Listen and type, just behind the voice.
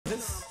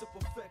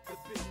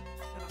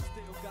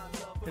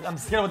I'm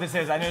scared of what this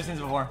is. I've never seen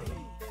this before.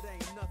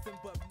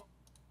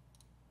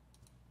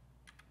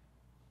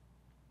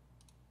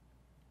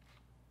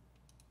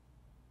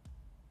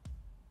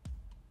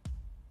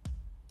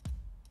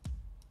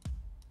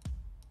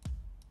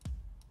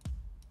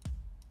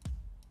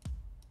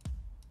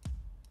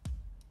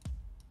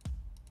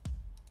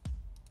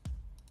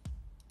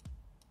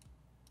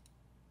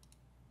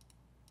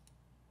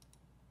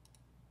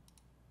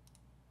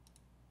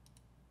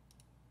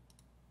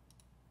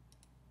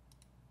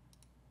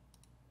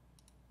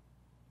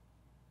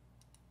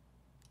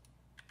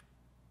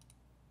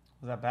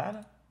 Was that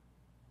bad?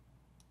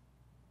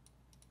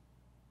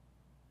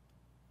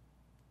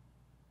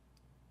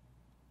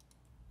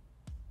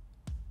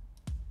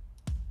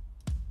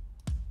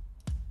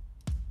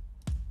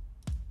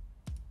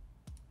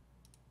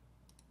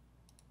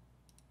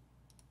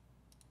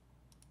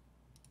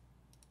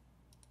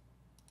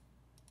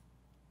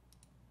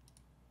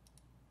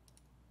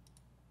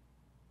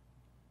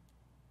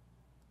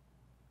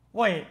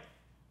 Wait.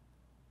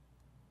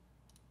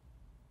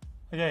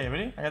 Okay,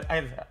 ready?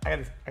 I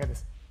got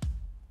this.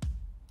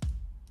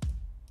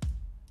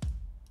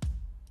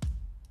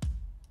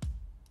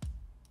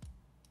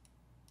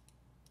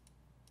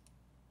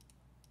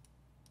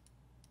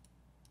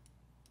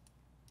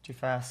 Too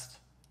fast.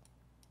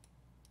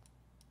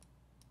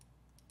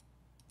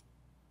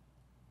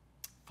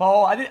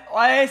 Oh,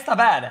 it's not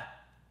bad.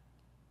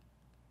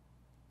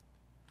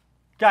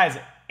 Guys,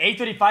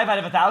 835 out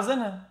of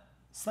 1,000?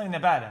 It's not even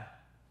that bad.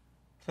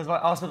 I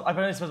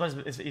probably suppose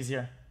it's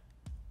easier.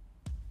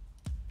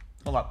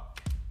 Hold up.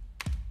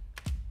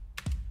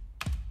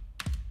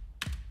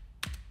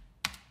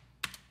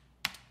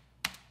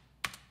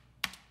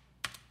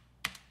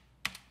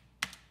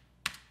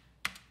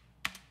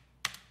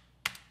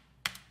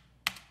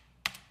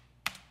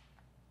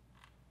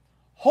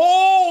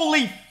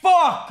 Holy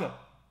fuck!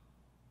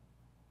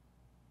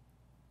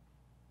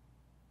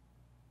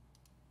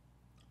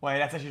 Wait,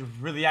 that's actually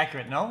really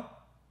accurate, no?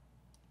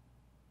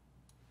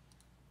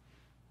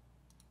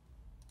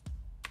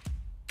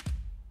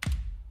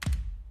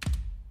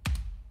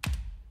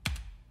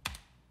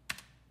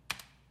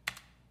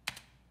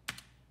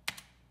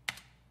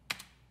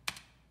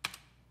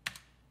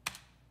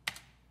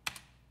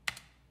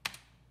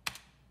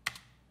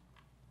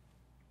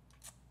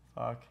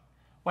 Fuck.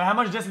 Wait, how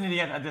much destiny do you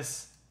get at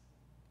this?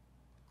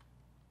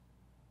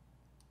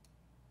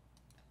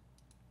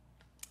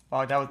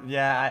 Oh, that was,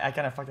 yeah, I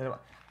kind of fucked it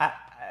up.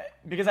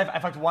 Because I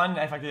fucked one,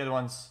 I fucked the other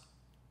ones.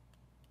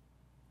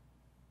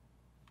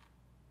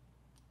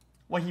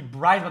 Wait, he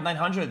bragged about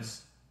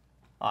 900s.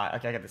 Ah,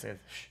 okay, I got this.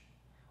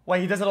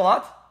 Wait, he does it a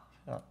lot?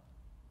 Oh.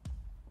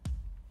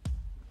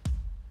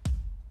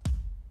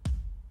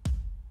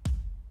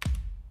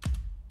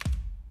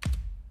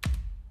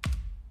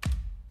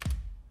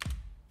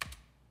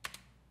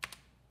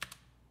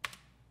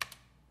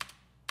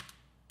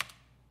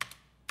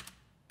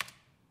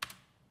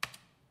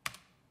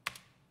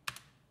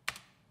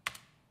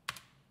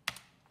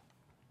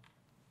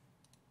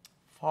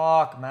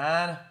 Fuck,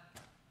 man.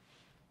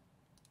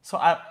 So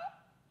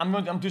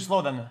I'm too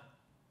slow then.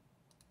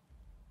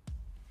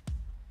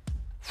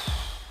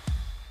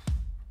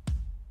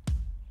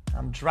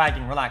 I'm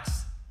dragging,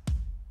 relax.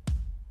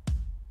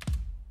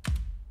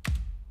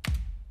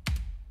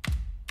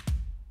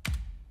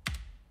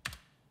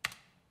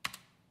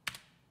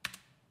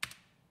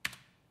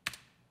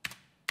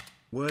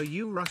 Were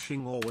you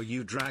rushing or were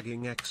you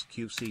dragging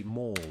xQc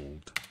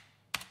mauled?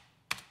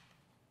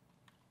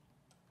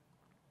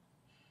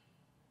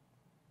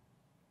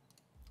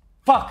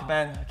 Fuck,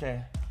 man.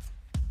 Okay.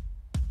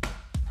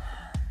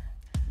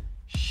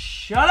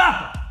 Shut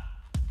up!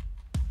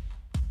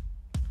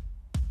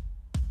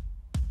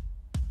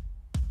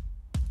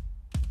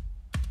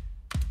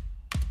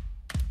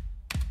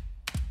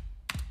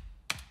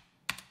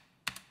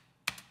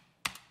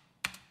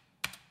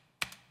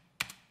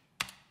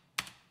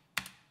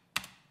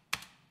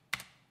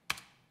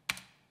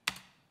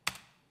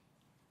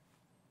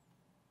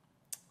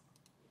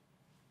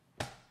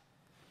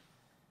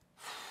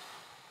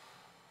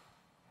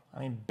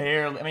 I mean,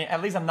 barely. I mean, at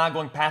least I'm not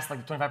going past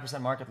like the 25%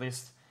 mark at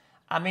least.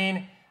 I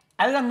mean,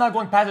 at least I'm not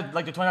going past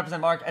like the 25%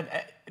 mark.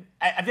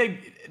 I feel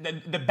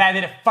like the bad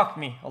data fucked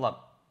me. Hold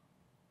up.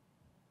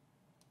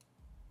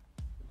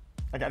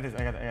 I got this.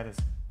 I got this.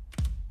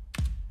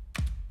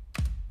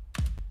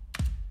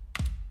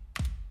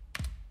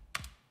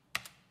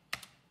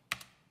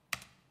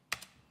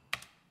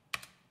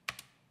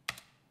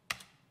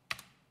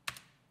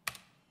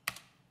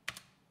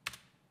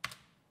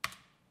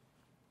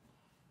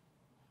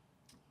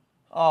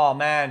 Oh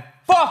man,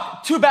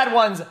 fuck, two bad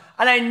ones,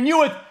 and I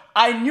knew it.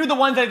 I knew the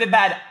ones that I did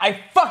bad. I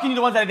fucking knew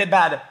the ones that I did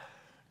bad.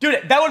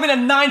 Dude, that would have been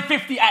a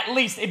 950 at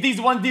least if these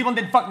ones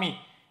didn't fuck me.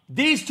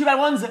 These two bad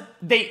ones,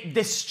 they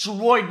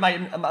destroyed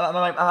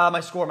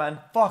my score, man.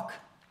 Fuck.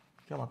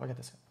 Hold up, I got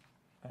this.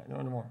 All right,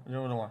 no more.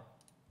 No more.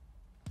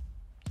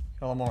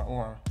 Hold on,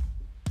 more.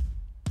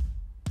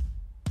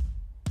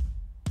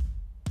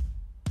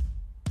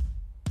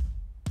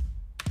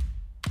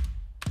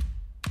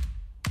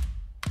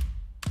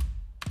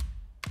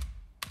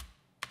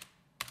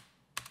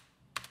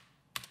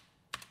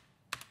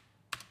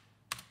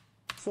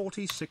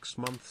 46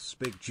 months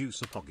big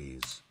juicer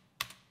poggies.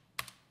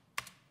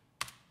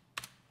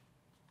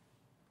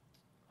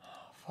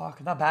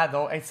 Fuck, not bad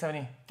though.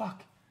 870.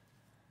 Fuck.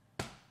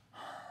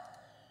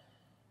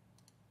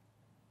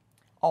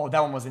 Oh, that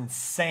one was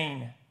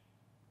insane.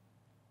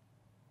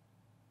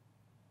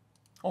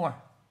 Omar.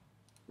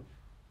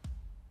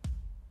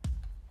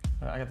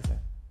 I got this thing.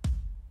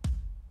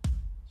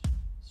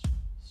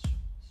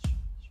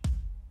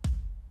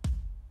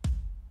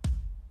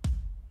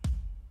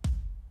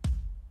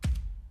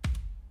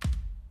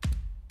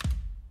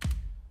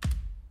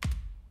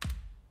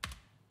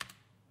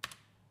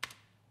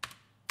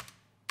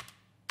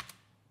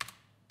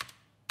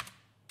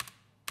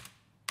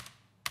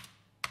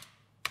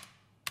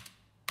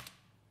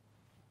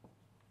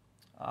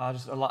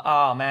 Just a lot.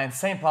 Oh man,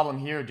 same problem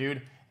here,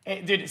 dude.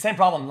 Dude, same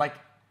problem. Like,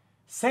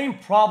 same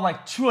problem.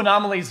 Like, two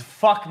anomalies.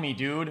 Fuck me,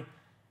 dude.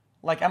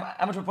 Like,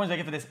 how much points did I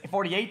get for this?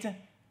 48?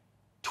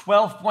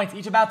 12 points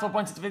each. About 12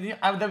 points.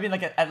 I would have been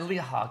like at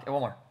least. Okay,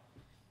 one more.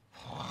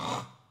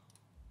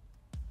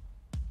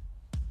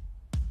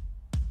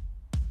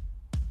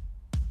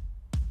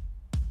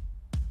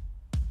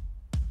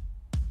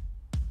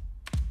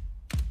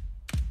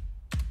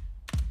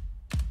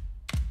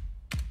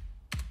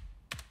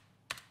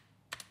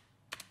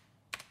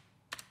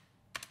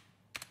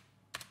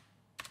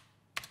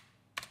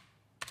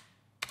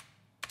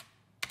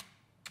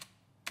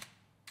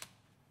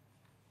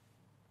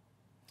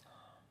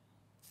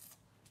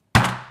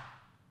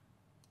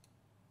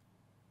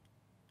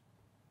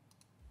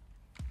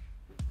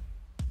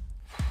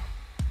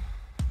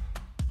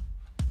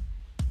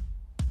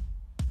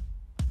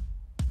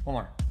 One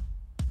more.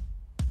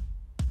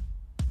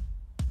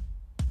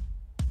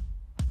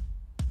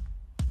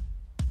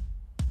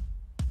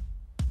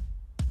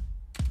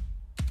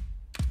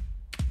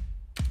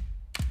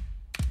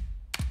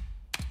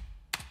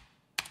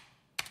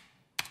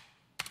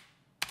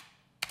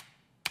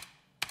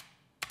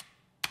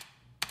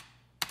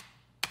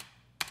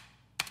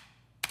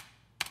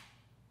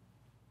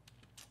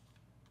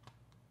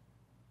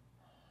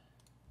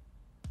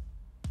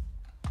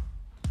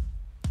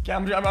 Okay,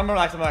 I'm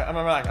relaxed.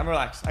 I'm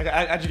relaxed.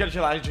 I just gotta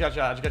chill out. I just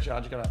gotta chill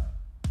out.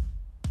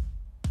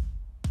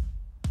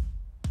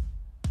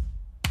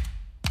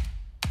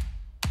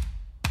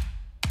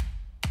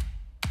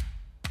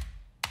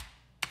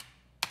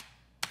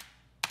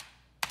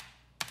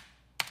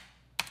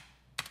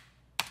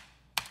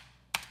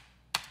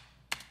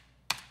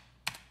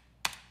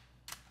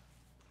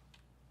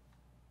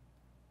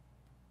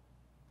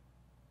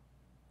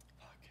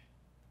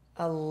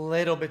 A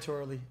little bit too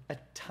early. A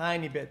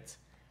tiny bit.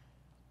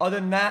 Other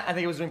than that, I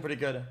think it was doing pretty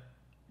good.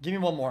 Give me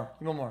one more.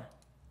 Give me one more.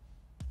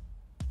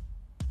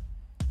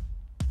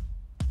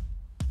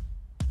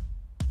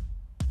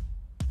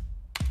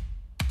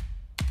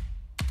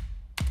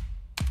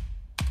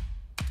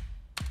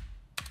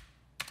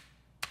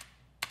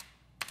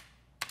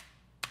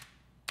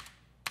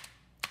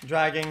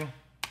 Dragging.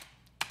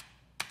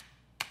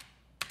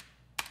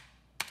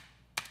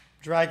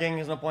 Dragging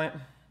is no point.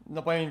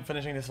 No point in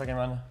finishing this second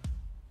run.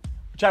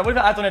 Chat, what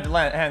if I alternate the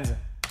hands?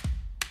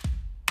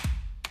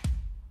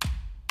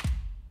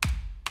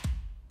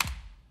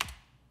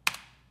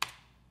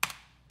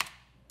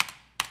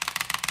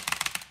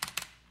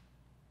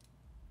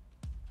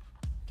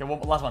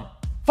 Okay, last one.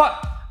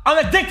 Fuck!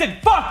 I'm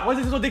addicted! Fuck! Why is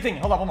this so addicting?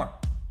 Hold on, one more.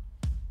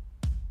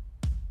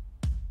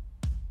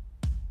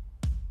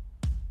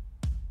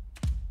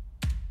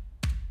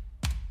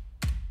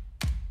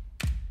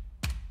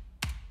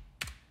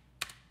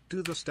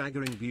 Do the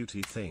staggering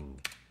beauty thing.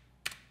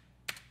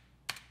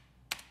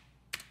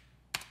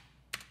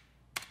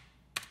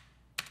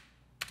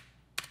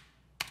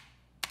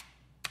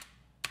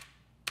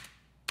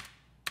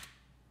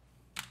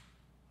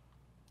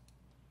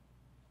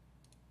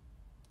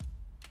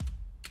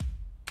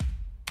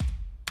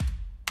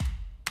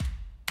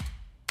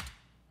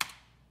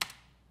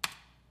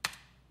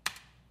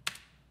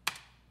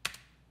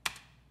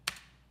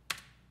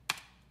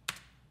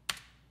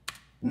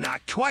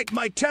 Not quite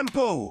my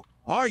tempo!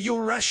 Are you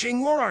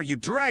rushing or are you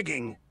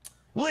dragging?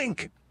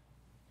 Link!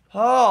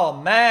 Oh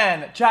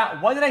man,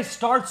 chat, why did I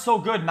start so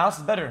good? Mouse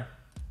is better.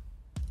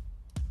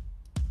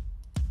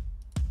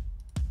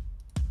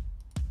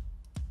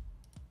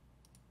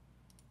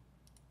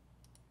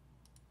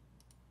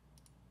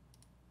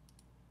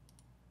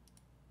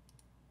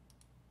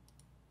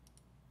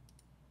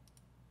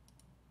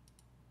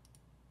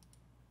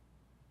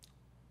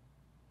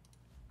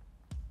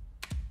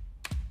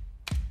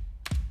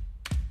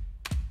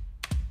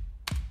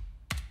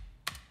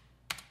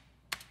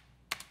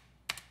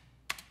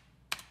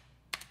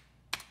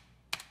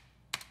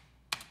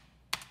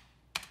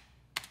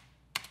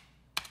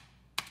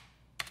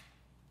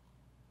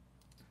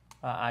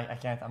 I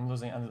can't. I'm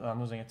losing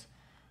it.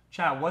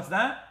 Chat, what's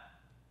that?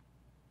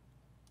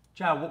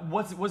 Chat,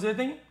 what's the other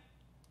thing?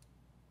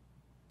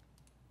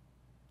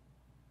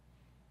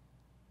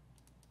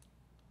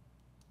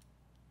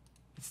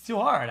 It's too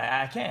hard.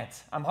 I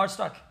can't. I'm hard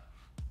stuck.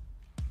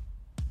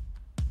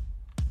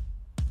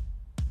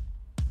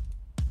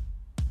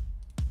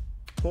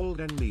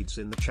 Alden needs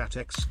in the chat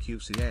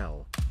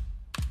xqcl.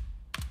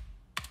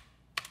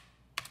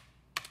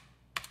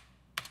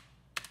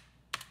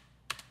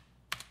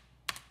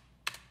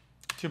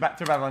 Two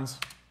bad ones.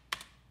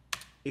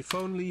 If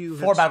only you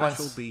Four had bad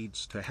special ones.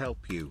 beads to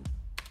help you.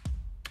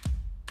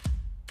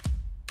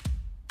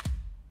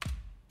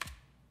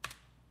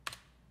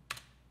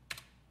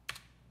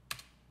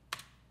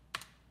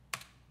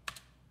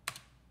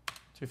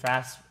 Too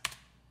fast.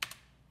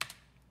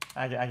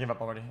 I give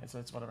up already. It's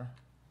whatever.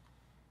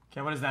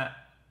 Okay, what is that?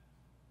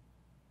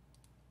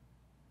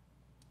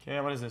 Okay,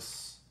 what is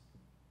this?